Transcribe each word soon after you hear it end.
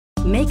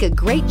Make a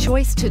great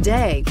choice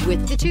today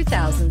with the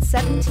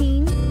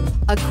 2017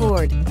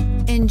 Accord.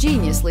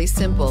 Ingeniously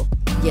simple,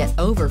 yet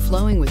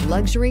overflowing with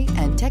luxury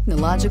and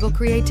technological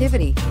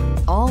creativity.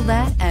 All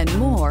that and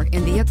more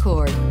in the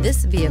Accord.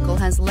 This vehicle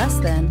has less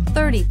than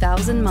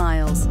 30,000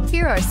 miles.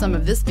 Here are some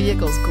of this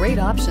vehicle's great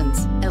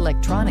options: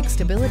 electronic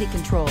stability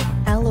control,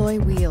 alloy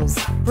wheels,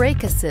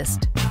 brake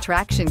assist,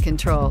 traction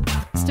control,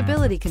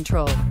 stability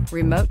control,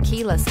 remote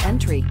keyless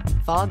entry,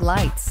 fog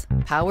lights,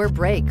 power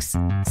brakes,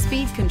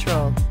 speed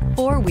control,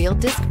 four-wheel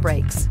disc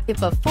brakes. If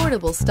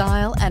affordable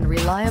style and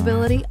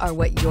reliability are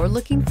what you're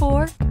looking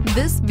for,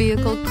 this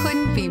vehicle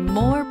couldn't be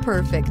more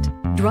perfect.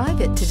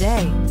 Drive it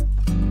today.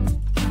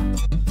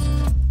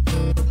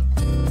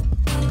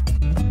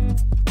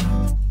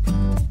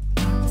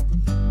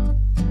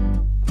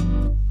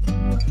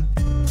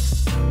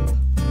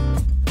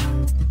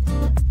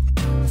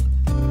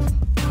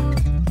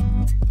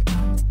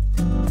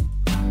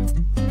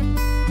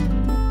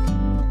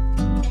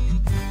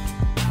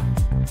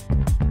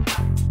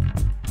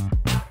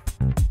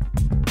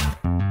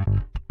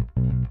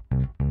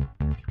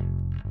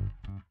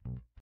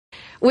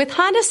 With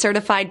Honda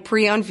certified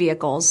pre-owned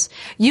vehicles,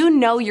 you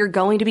know you're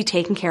going to be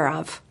taken care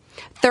of.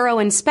 Thorough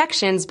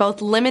inspections,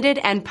 both limited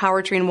and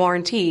powertrain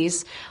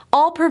warranties,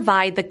 all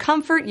provide the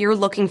comfort you're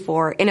looking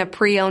for in a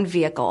pre-owned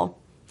vehicle.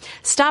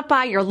 Stop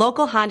by your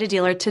local Honda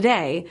dealer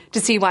today to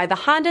see why the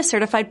Honda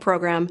certified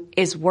program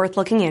is worth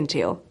looking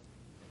into.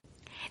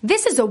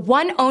 This is a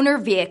one-owner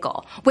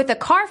vehicle with a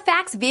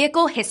Carfax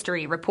Vehicle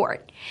History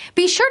Report.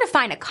 Be sure to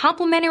find a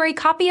complimentary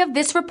copy of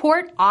this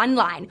report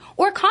online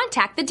or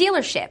contact the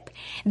dealership.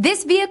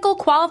 This vehicle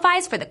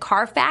qualifies for the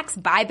Carfax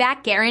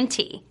Buyback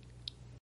Guarantee.